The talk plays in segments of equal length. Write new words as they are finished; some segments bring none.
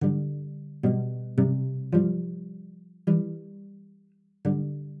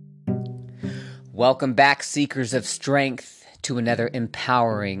Welcome back, seekers of strength, to another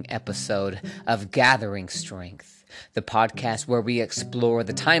empowering episode of Gathering Strength, the podcast where we explore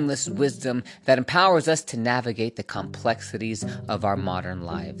the timeless wisdom that empowers us to navigate the complexities of our modern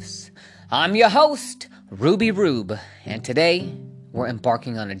lives. I'm your host, Ruby Rube, and today we're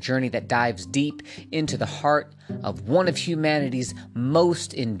embarking on a journey that dives deep into the heart of one of humanity's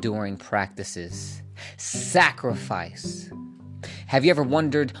most enduring practices, sacrifice. Have you ever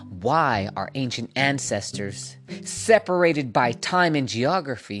wondered why our ancient ancestors, separated by time and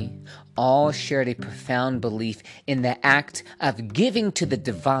geography, all shared a profound belief in the act of giving to the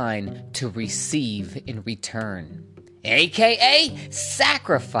divine to receive in return, aka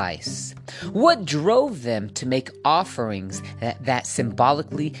sacrifice? What drove them to make offerings that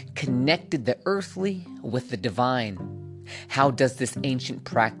symbolically connected the earthly with the divine? How does this ancient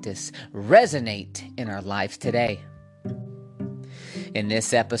practice resonate in our lives today? In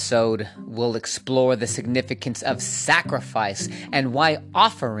this episode, we'll explore the significance of sacrifice and why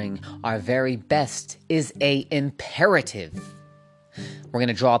offering our very best is an imperative. We're going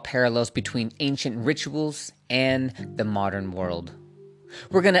to draw parallels between ancient rituals and the modern world.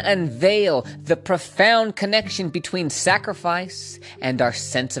 We're going to unveil the profound connection between sacrifice and our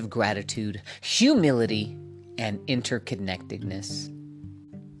sense of gratitude, humility, and interconnectedness.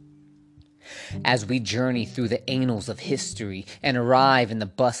 As we journey through the annals of history and arrive in the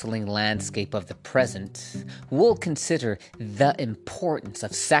bustling landscape of the present, we'll consider the importance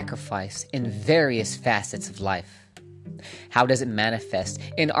of sacrifice in various facets of life. How does it manifest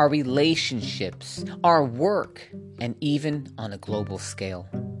in our relationships, our work, and even on a global scale?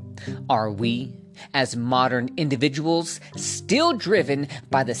 Are we, as modern individuals, still driven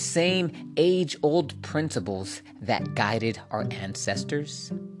by the same age-old principles that guided our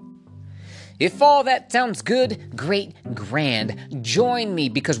ancestors? If all that sounds good, great, grand, join me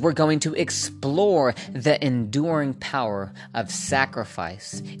because we're going to explore the enduring power of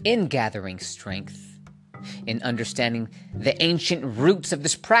sacrifice in gathering strength. In understanding the ancient roots of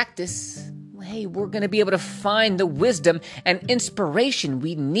this practice, we're going to be able to find the wisdom and inspiration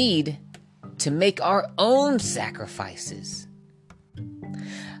we need to make our own sacrifices.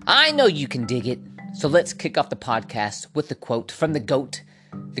 I know you can dig it, so let's kick off the podcast with the quote from the GOAT,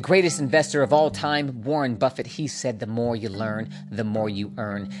 the greatest investor of all time, Warren Buffett. He said, "The more you learn, the more you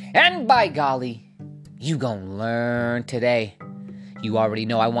earn." And by golly, you gon' learn today. You already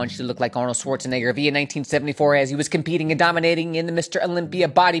know I want you to look like Arnold Schwarzenegger via 1974 as he was competing and dominating in the Mr. Olympia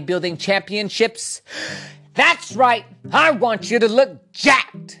Bodybuilding Championships. That's right, I want you to look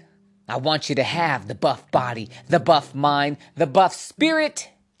jacked. I want you to have the buff body, the buff mind, the buff spirit,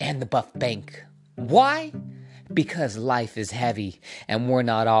 and the buff bank. Why? Because life is heavy, and we're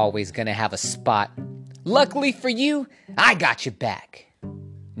not always going to have a spot. Luckily for you, I got your back.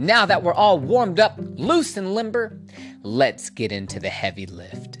 Now that we're all warmed up, loose and limber, let's get into the heavy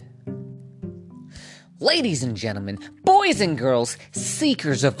lift. Ladies and gentlemen, boys and girls,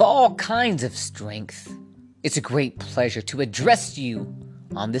 seekers of all kinds of strength, it's a great pleasure to address you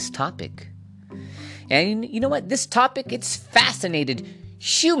on this topic. And you know what? This topic, it's fascinated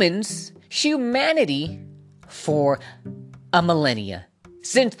humanity, for a millennia,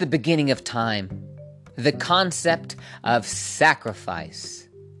 since the beginning of time, the concept of sacrifice.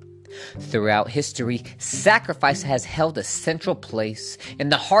 Throughout history, sacrifice has held a central place in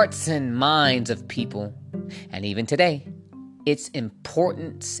the hearts and minds of people, and even today, its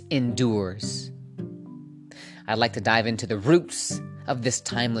importance endures. I'd like to dive into the roots of this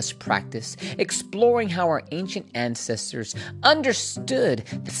timeless practice, exploring how our ancient ancestors understood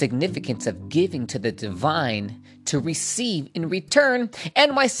the significance of giving to the divine to receive in return,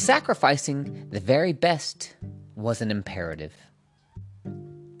 and why sacrificing the very best was an imperative.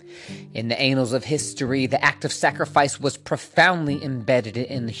 In the annals of history, the act of sacrifice was profoundly embedded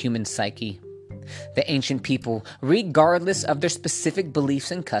in the human psyche. The ancient people, regardless of their specific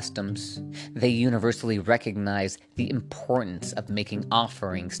beliefs and customs, they universally recognized the importance of making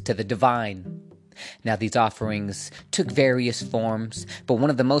offerings to the divine. Now, these offerings took various forms, but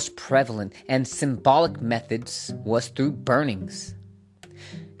one of the most prevalent and symbolic methods was through burnings,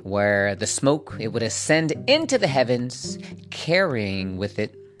 where the smoke, it would ascend into the heavens, carrying with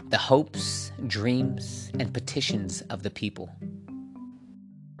it the hopes, dreams, and petitions of the people.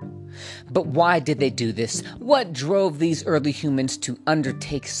 But why did they do this? What drove these early humans to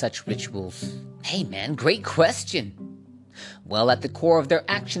undertake such rituals? Hey man, great question. Well, at the core of their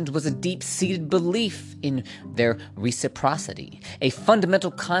actions was a deep-seated belief in their reciprocity, a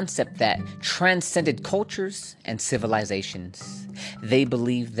fundamental concept that transcended cultures and civilizations. They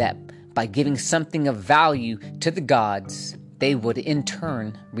believed that by giving something of value to the gods, they would in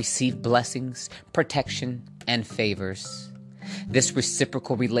turn receive blessings, protection, and favors. This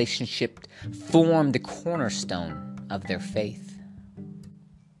reciprocal relationship formed the cornerstone of their faith.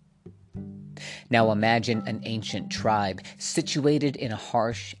 Now imagine an ancient tribe situated in a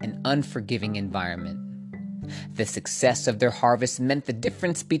harsh and unforgiving environment. The success of their harvest meant the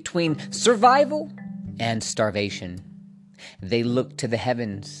difference between survival and starvation. They looked to the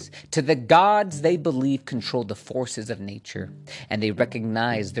heavens, to the gods they believed controlled the forces of nature, and they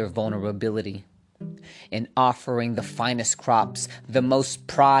recognized their vulnerability. In offering the finest crops, the most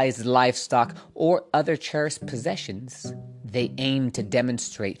prized livestock, or other cherished possessions, they aimed to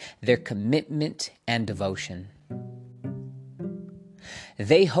demonstrate their commitment and devotion.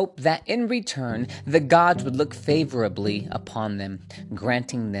 They hoped that in return, the gods would look favorably upon them,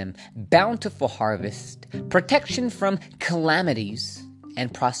 granting them bountiful harvest, protection from calamities,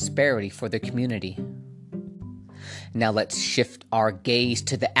 and prosperity for their community. Now let's shift our gaze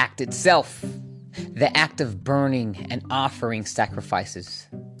to the act itself, the act of burning and offering sacrifices.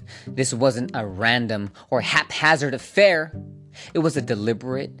 This wasn't a random or haphazard affair. It was a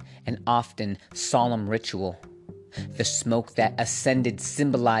deliberate and often solemn ritual. The smoke that ascended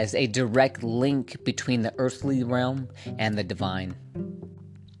symbolized a direct link between the earthly realm and the divine.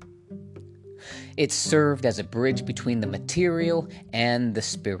 It served as a bridge between the material and the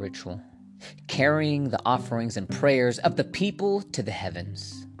spiritual, carrying the offerings and prayers of the people to the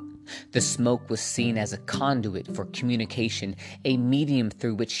heavens. The smoke was seen as a conduit for communication, a medium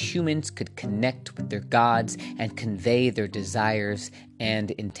through which humans could connect with their gods and convey their desires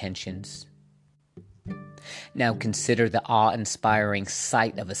and intentions. Now consider the awe-inspiring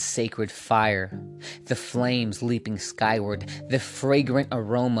sight of a sacred fire, the flames leaping skyward, the fragrant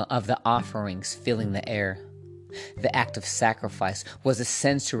aroma of the offerings filling the air. The act of sacrifice was a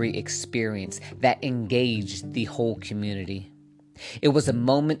sensory experience that engaged the whole community. It was a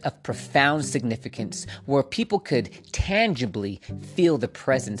moment of profound significance where people could tangibly feel the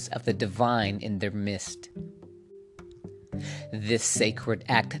presence of the divine in their midst. This sacred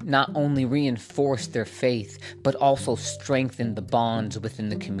act not only reinforced their faith, but also strengthened the bonds within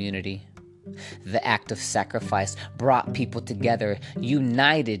the community. The act of sacrifice brought people together,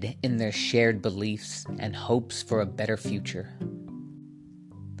 united in their shared beliefs and hopes for a better future.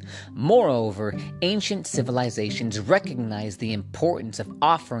 Moreover, ancient civilizations recognized the importance of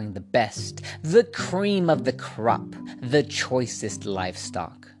offering the best, the cream of the crop, the choicest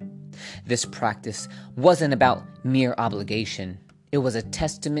livestock. This practice wasn't about mere obligation. It was a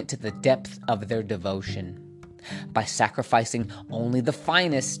testament to the depth of their devotion. By sacrificing only the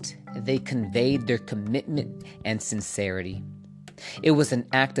finest, they conveyed their commitment and sincerity. It was an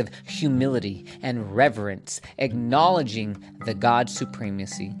act of humility and reverence, acknowledging the God's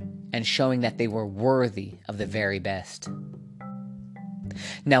supremacy and showing that they were worthy of the very best.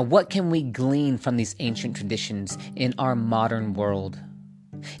 Now, what can we glean from these ancient traditions in our modern world?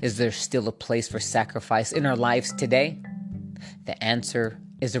 Is there still a place for sacrifice in our lives today? The answer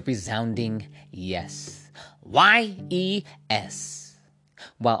is a resounding yes. Y-E-S.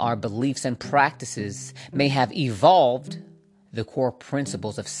 While our beliefs and practices may have evolved, the core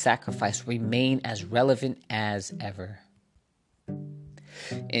principles of sacrifice remain as relevant as ever.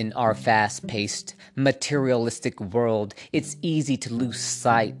 In our fast-paced, materialistic world, it's easy to lose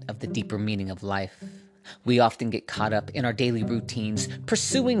sight of the deeper meaning of life. We often get caught up in our daily routines,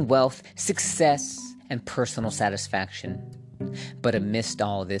 pursuing wealth, success, and personal satisfaction. But amidst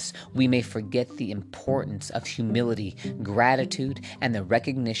all this, we may forget the importance of humility, gratitude, and the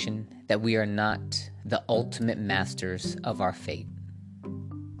recognition that we are not the ultimate masters of our fate.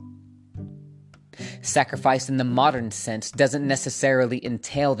 Sacrifice in the modern sense doesn't necessarily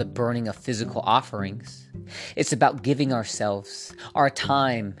entail the burning of physical offerings. It's about giving ourselves, our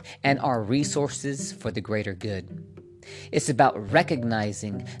time, and our resources for the greater good. It's about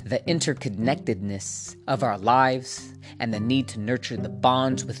recognizing the interconnectedness of our lives and the need to nurture the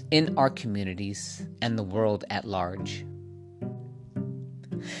bonds within our communities and the world at large.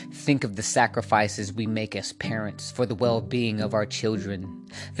 Think of the sacrifices we make as parents for the well-being of our children,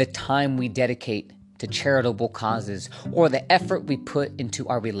 the time we dedicate to charitable causes, or the effort we put into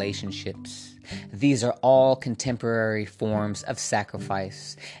our relationships. These are all contemporary forms of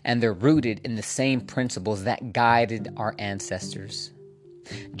sacrifice, and they're rooted in the same principles that guided our ancestors.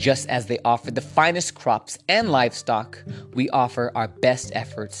 Just as they offered the finest crops and livestock, we offer our best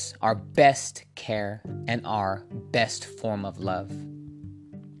efforts, our best care, and our best form of love.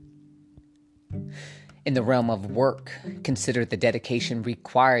 In the realm of work, consider the dedication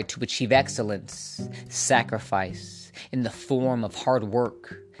required to achieve excellence. Sacrifice, in the form of hard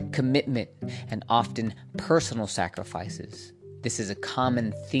work, commitment, and often personal sacrifices. This is a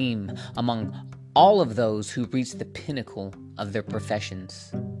common theme among all of those who reach the pinnacle of their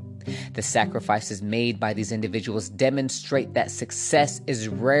professions. The sacrifices made by these individuals demonstrate that success is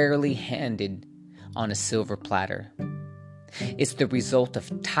rarely handed on a silver platter. It's the result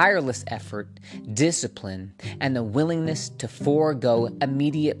of tireless effort, discipline, and the willingness to forego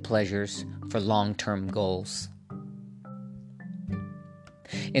immediate pleasures for long-term goals.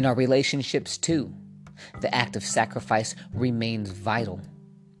 In our relationships, too, the act of sacrifice remains vital.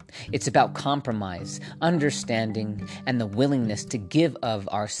 It's about compromise, understanding, and the willingness to give of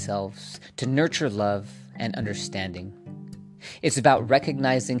ourselves to nurture love and understanding. It's about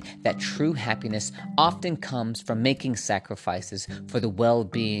recognizing that true happiness often comes from making sacrifices for the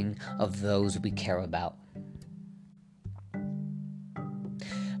well-being of those we care about.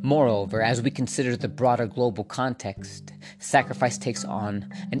 Moreover, as we consider the broader global context, sacrifice takes on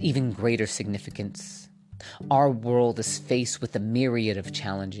an even greater significance. Our world is faced with a myriad of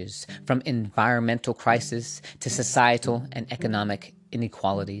challenges, from environmental crisis to societal and economic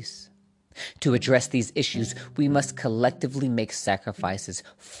inequalities. To address these issues, we must collectively make sacrifices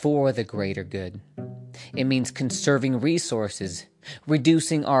for the greater good. It means conserving resources,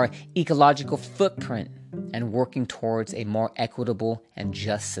 reducing our ecological footprint, and working towards a more equitable and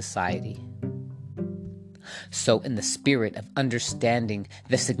just society. So, in the spirit of understanding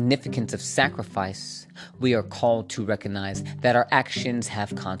the significance of sacrifice, we are called to recognize that our actions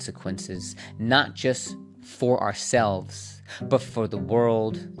have consequences, not just for ourselves, but for the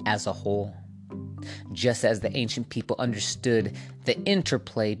world as a whole. Just as the ancient people understood the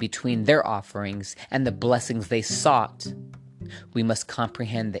interplay between their offerings and the blessings they sought, we must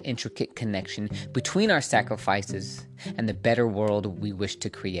comprehend the intricate connection between our sacrifices and the better world we wish to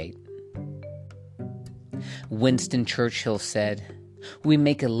create. Winston Churchill said, "We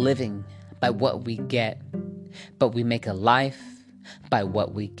make a living by what we get, but we make a life by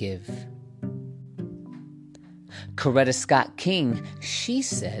what we give." Coretta Scott King, she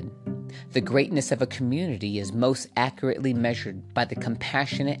said, "The greatness of a community is most accurately measured by the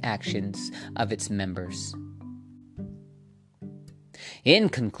compassionate actions of its members." In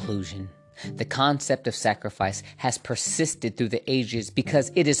conclusion, the concept of sacrifice has persisted through the ages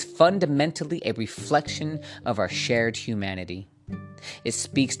because it is fundamentally a reflection of our shared humanity. It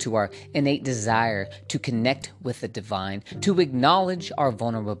speaks to our innate desire to connect with the divine, to acknowledge our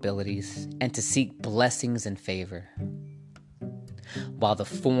vulnerabilities, and to seek blessings and favor. While the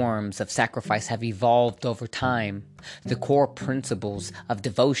forms of sacrifice have evolved over time, the core principles of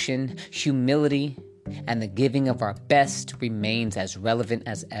devotion, humility, and the giving of our best remains as relevant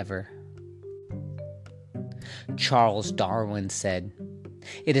as ever. Charles Darwin said,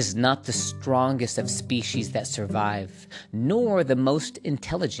 "It is not the strongest of species that survive, nor the most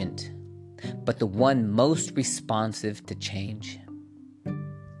intelligent, but the one most responsive to change."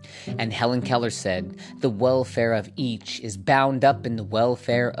 And Helen Keller said, "The welfare of each is bound up in the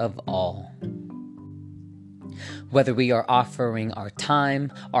welfare of all." Whether we are offering our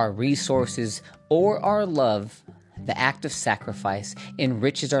time, our resources, or our love, the act of sacrifice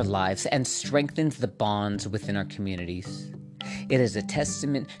enriches our lives and strengthens the bonds within our communities. It is a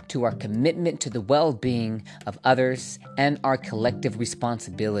testament to our commitment to the well-being of others and our collective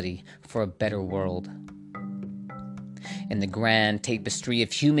responsibility for a better world. In the grand tapestry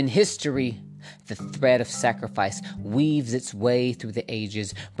of human history, the thread of sacrifice weaves its way through the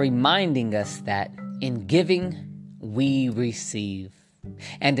ages, reminding us that in giving, we receive.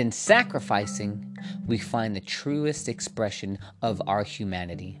 And in sacrificing, we find the truest expression of our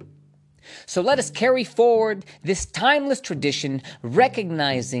humanity. So let us carry forward this timeless tradition,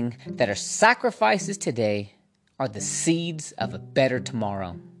 recognizing that our sacrifices today are the seeds of a better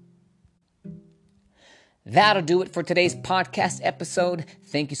tomorrow. That'll do it for today's podcast episode.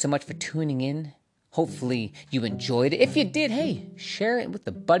 Thank you so much for tuning in. Hopefully you enjoyed it. If you did, hey, share it with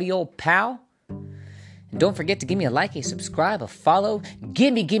a buddy old pal. And don't forget to give me a like, a subscribe, a follow.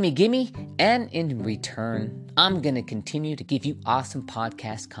 Gimme. And in return, I'm going to continue to give you awesome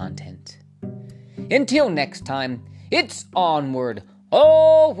podcast content. Until next time, it's onward,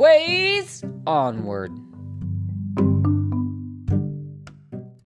 always onward.